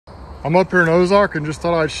I'm up here in Ozark and just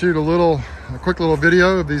thought I'd shoot a quick little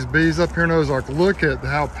video of these bees up here in Ozark. Look at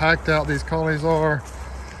how packed out these colonies are.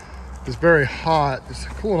 It's very hot. It's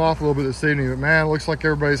cooling off a little bit this evening, but man, it looks like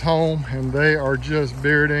everybody's home and they are just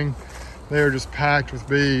bearding. They are just packed with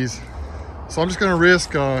bees. So I'm just gonna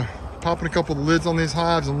risk popping a couple of the lids on these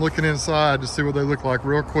hives and looking inside to see what they look like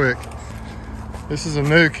real quick. This is a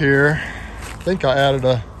nuke here. I think I added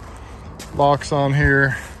a box on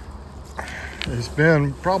here. It's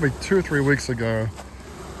been probably 2 or 3 weeks ago.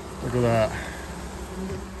 Look at that.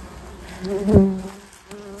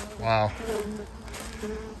 Wow.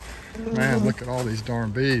 Man, look at all these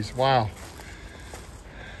darn bees. Wow.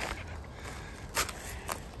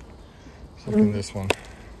 Let's look at this one.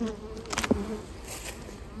 Look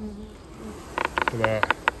at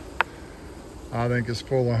that. I think it's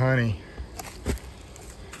full of honey.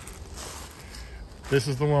 This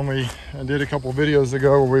is the one I did a couple of videos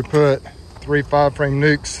ago where we put 3 5-frame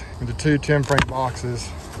nukes into 2 10-frame boxes.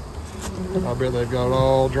 I bet they've got it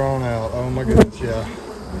all drawn out. Oh my goodness, yeah.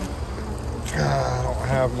 God, I don't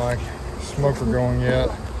have my smoker going yet.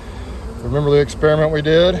 Remember the experiment we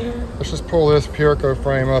did? Let's just pull this Pierco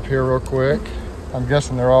frame up here real quick. I'm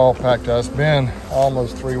guessing they're all packed out. It's been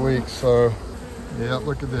almost 3 weeks, so yeah,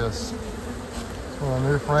 look at this. It's one of the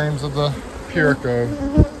new frames of the Pierco.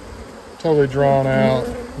 Totally drawn out.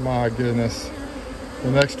 My goodness. The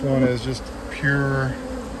next one is just pure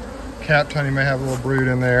capped honey. May have a little brood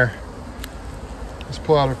in there. Let's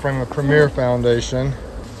pull out a frame of Premier Foundation.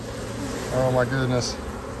 Oh my goodness.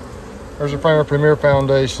 There's a frame of Premier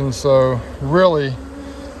Foundation. So really,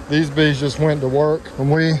 these bees just went to work. When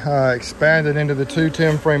we expanded into the 2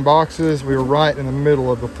 10-frame boxes, we were right in the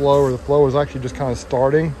middle of the flow, where the flow was actually just kind of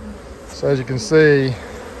starting. So as you can see,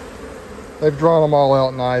 they've drawn them all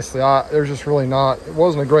out nicely. There's just really not, it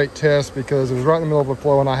wasn't a great test because it was right in the middle of the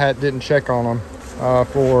flow and I didn't check on them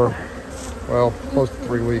for, well, close to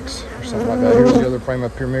 3 weeks or something like that. Here's the other frame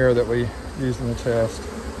of Premier that we used in the test.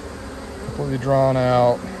 Completely drawn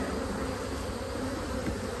out.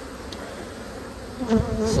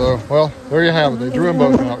 So, well, there you have it. They drew them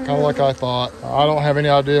both out, kind of like I thought. I don't have any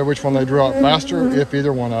idea which one they drew out faster, if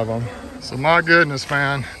either one of them. So my goodness,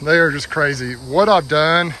 man, they are just crazy. What I've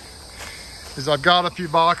done is I've got a few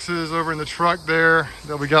boxes over in the truck there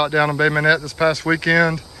that we got down in Bay Minette this past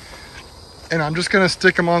weekend. And I'm just gonna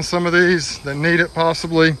stick them on some of these that need it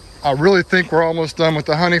possibly. I really think we're almost done with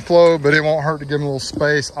the honey flow, but it won't hurt to give them a little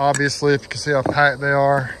space, obviously, if you can see how packed they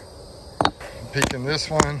are. I'm peeking this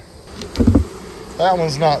one. That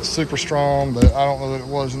one's not super strong, but I don't know that it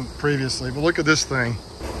wasn't previously. But look at this thing.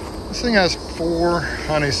 This thing has 4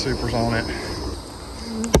 honey supers on it.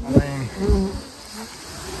 I mean,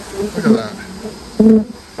 look at that.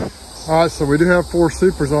 All right, so we do have 4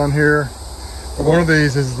 supers on here. But one of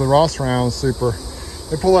these is the Ross round super.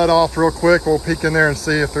 They pull that off real quick. We'll peek in there and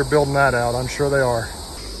see if they're building that out. I'm sure they are.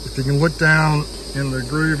 If you can look down in the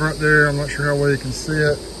groove right there, I'm not sure how well you can see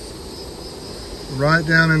it. Right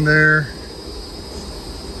down in there,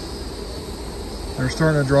 they're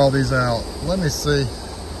starting to draw these out. Let me see.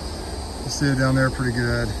 You see it down there pretty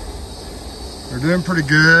good. They're doing pretty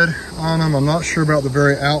good on them. I'm not sure about the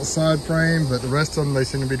very outside frame, but the rest of them, they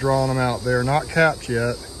seem to be drawing them out. They're not capped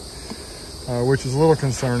yet, which is a little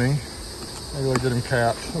concerning. Maybe they'll get them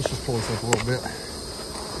capped. Let's just pull this up a little bit.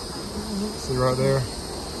 See right there?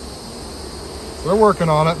 So they're working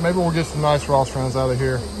on it. Maybe we'll get some nice Ross rounds out of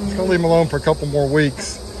here. Just gonna leave them alone for a couple more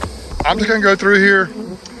weeks. I'm just gonna go through here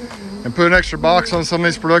and put an extra box on some of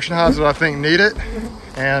these production hives that I think need it.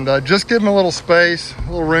 And just give them a little space,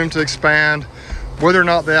 a little room to expand. Whether or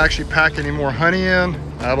not they actually pack any more honey in,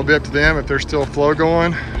 that'll be up to them if there's still flow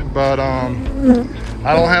going. But I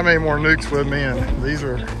don't have any more nukes with me, and these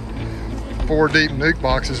are 4 deep nuke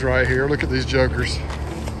boxes right here. Look at these jokers.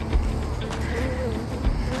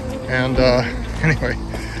 And anyway,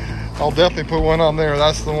 I'll definitely put one on there.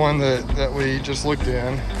 That's the one that we just looked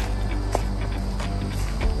in.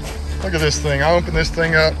 Look at this thing. I open this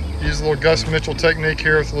thing up, use a little Gus Mitchell technique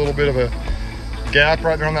here with a little bit of a gap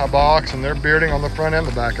right there on that box, and they're bearding on the front and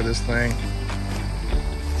the back of this thing.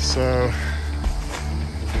 So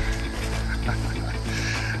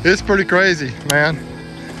it's pretty crazy, man.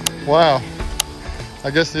 Wow. I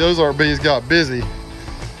guess the Ozark bees got busy.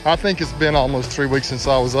 I think it's been almost 3 weeks since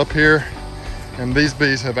I was up here, and these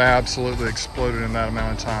bees have absolutely exploded in that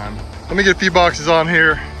amount of time. Let me get a few boxes on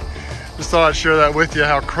here. Just thought I'd share that with you,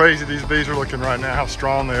 how crazy these bees are looking right now, how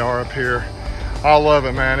strong they are up here. I love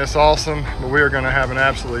it, man. It's awesome, but we are gonna have an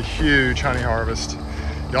absolutely huge honey harvest.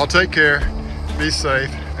 Y'all take care, be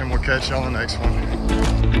safe, and we'll catch you on the next one.